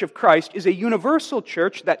Church of Christ is a universal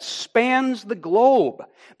church that spans the globe,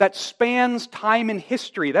 that spans time and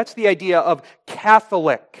history. That's the idea of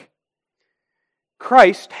Catholic.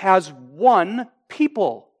 Christ has one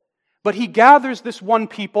people, but he gathers this one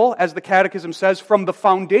people, as the Catechism says, from the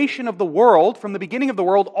foundation of the world, from the beginning of the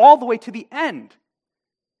world, all the way to the end.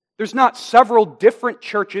 There's not several different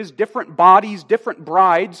churches, different bodies, different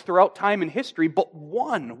brides throughout time and history, but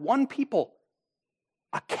one people.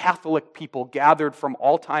 A Catholic people gathered from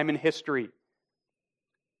all time and history.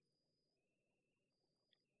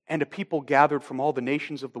 And a people gathered from all the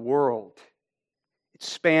nations of the world. It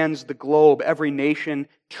spans the globe, every nation,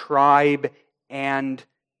 tribe, and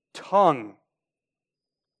tongue.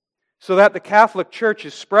 So that the Catholic Church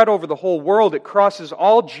is spread over the whole world. It crosses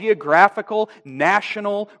all geographical,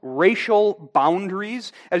 national, racial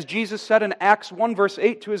boundaries. As Jesus said in Acts 1 verse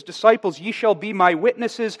 8 to His disciples, "Ye shall be my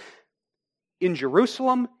witnesses in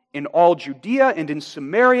Jerusalem, in all Judea, and in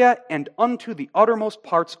Samaria, and unto the uttermost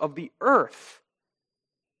parts of the earth."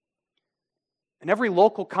 And every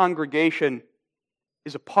local congregation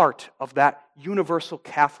is a part of that universal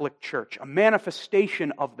Catholic Church, a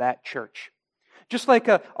manifestation of that church. Just like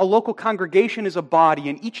a local congregation is a body,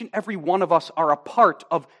 and each and every one of us are a part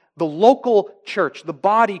of the local church, the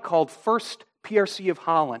body called First PRC of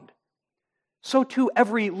Holland, so too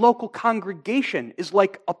every local congregation is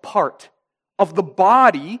like a part of the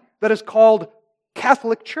body that is called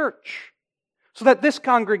Catholic Church. So that this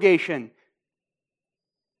congregation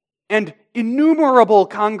and innumerable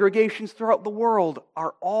congregations throughout the world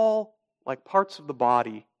are all like parts of the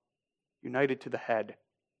body united to the head,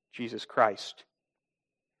 Jesus Christ.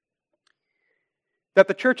 That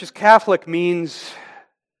the church is Catholic means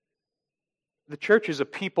the church is a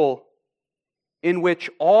people in which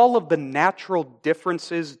all of the natural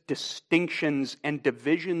differences, distinctions, and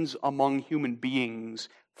divisions among human beings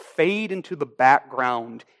fade into the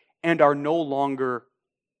background and are no longer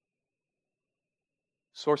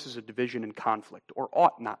sources of division and conflict, or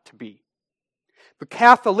ought not to be. The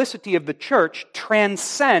Catholicity of the church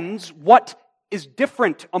transcends what is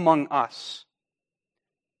different among us.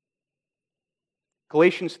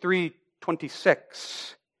 Galatians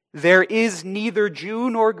 3:26, "There is neither Jew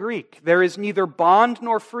nor Greek, there is neither bond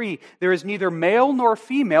nor free, there is neither male nor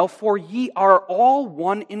female, for ye are all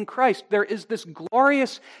one in Christ." There is this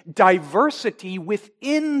glorious diversity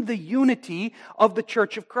within the unity of the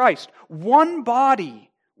Church of Christ. One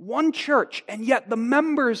body, one church, and yet the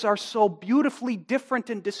members are so beautifully different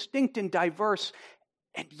and distinct and diverse,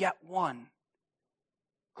 and yet one.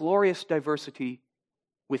 Glorious diversity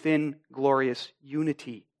within glorious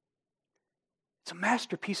unity. It's a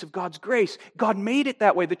masterpiece of God's grace. God made it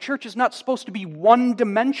that way. The church is not supposed to be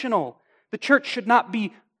one-dimensional. The church should not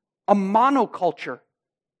be a monoculture,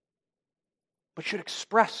 but should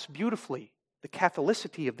express beautifully the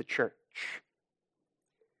Catholicity of the church.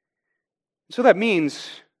 So that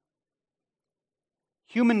means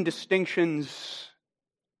human distinctions,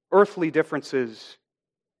 earthly differences,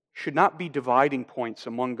 should not be dividing points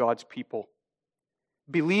among God's people.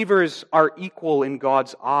 Believers are equal in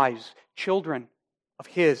God's eyes, children of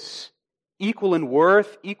His, equal in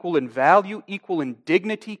worth, equal in value, equal in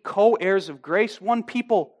dignity, co-heirs of grace, one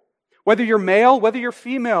people. Whether you're male, whether you're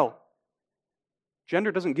female,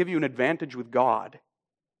 gender doesn't give you an advantage with God.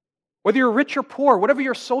 Whether you're rich or poor, whatever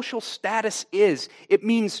your social status is, it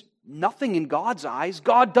means nothing in God's eyes.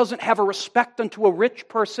 God doesn't have a respect unto a rich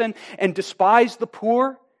person and despise the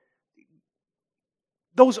poor.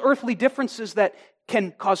 Those earthly differences that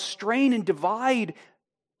can cause strain and divide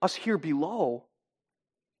us here below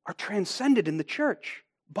are transcended in the church.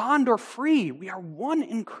 Bond or free, we are one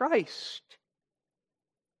in Christ.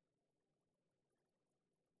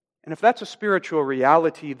 And if that's a spiritual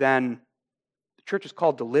reality, then the church is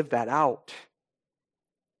called to live that out.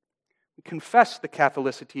 We confess the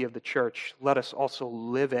Catholicity of the church. Let us also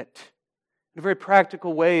live it. In a very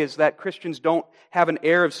practical way is that Christians don't have an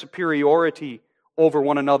air of superiority over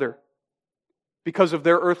one another because of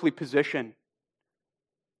their earthly position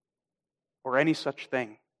or any such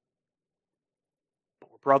thing.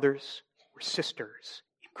 But we're brothers, we're sisters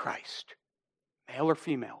in Christ, male or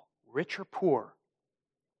female, rich or poor,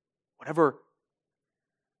 whatever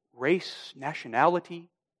race, nationality,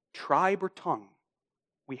 tribe, or tongue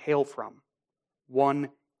we hail from, one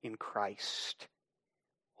in Christ.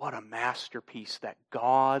 What a masterpiece that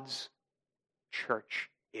God's church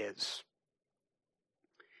is.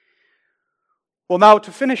 Well, now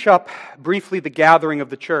to finish up briefly the gathering of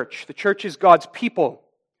the church. The church is God's people,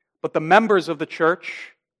 but the members of the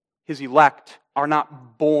church, His elect, are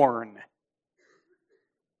not born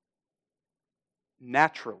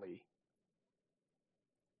naturally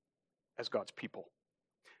as God's people.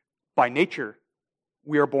 By nature,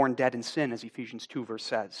 we are born dead in sin, as Ephesians 2 verse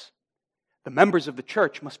says. The members of the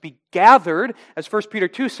church must be gathered, as 1 Peter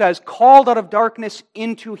 2 says, called out of darkness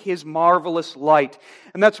into His marvelous light.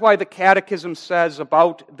 And that's why the Catechism says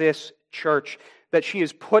about this church that she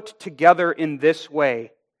is put together in this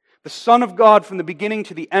way. The Son of God from the beginning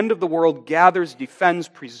to the end of the world gathers, defends,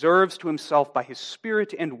 preserves to Himself by His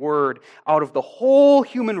Spirit and Word out of the whole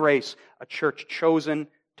human race a church chosen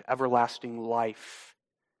to everlasting life.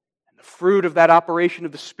 The fruit of that operation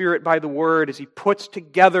of the Spirit by the Word, as He puts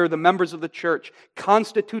together the members of the church,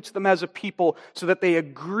 constitutes them as a people so that they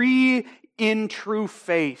agree in true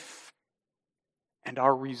faith and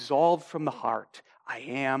are resolved from the heart, I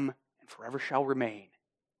am and forever shall remain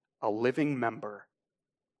a living member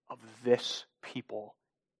of this people.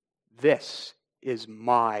 This is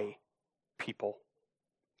my people.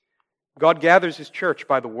 God gathers His church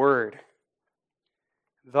by the Word.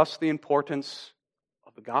 Thus the importance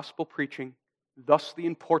of the gospel preaching, thus the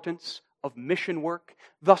importance of mission work,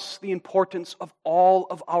 thus the importance of all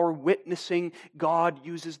of our witnessing. God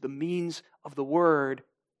uses the means of the Word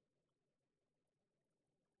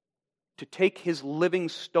to take His living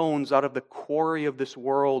stones out of the quarry of this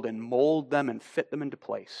world and mold them and fit them into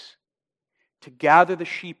place, to gather the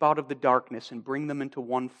sheep out of the darkness and bring them into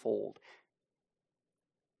one fold,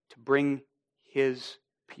 to bring His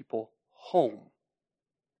people home,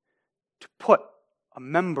 to put a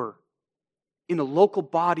member in a local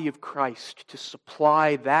body of Christ to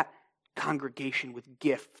supply that congregation with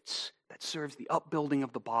gifts that serves the upbuilding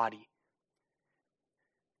of the body.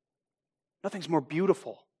 Nothing's more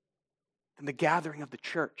beautiful than the gathering of the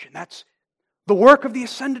church, and that's the work of the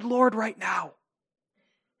ascended Lord right now.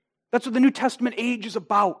 That's what the New Testament age is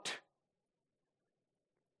about.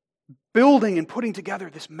 Building and putting together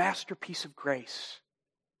this masterpiece of grace.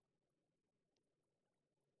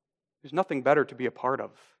 There's nothing better to be a part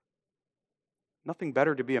of. Nothing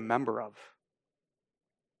better to be a member of.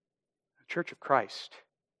 The Church of Christ.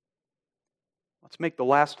 Let's make the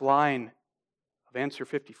last line of answer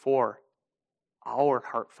 54 our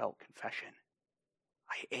heartfelt confession.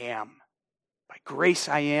 I am. By grace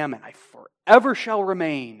I am, and I forever shall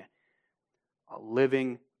remain a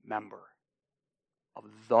living member of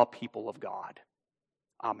the people of God.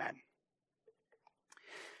 Amen.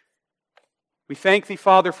 We thank Thee,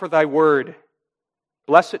 Father, for Thy word.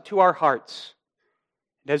 Bless it to our hearts.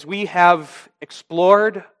 And as we have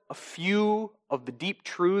explored a few of the deep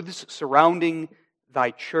truths surrounding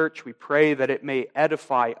Thy church, we pray that it may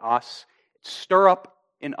edify us, stir up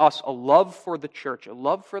in us a love for the church, a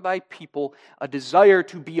love for Thy people, a desire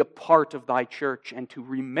to be a part of Thy church and to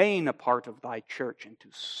remain a part of Thy church and to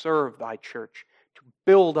serve Thy church, to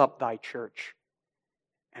build up Thy church,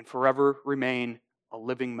 and forever remain a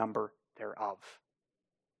living member thereof.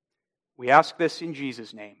 We ask this in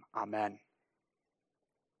Jesus' name. Amen.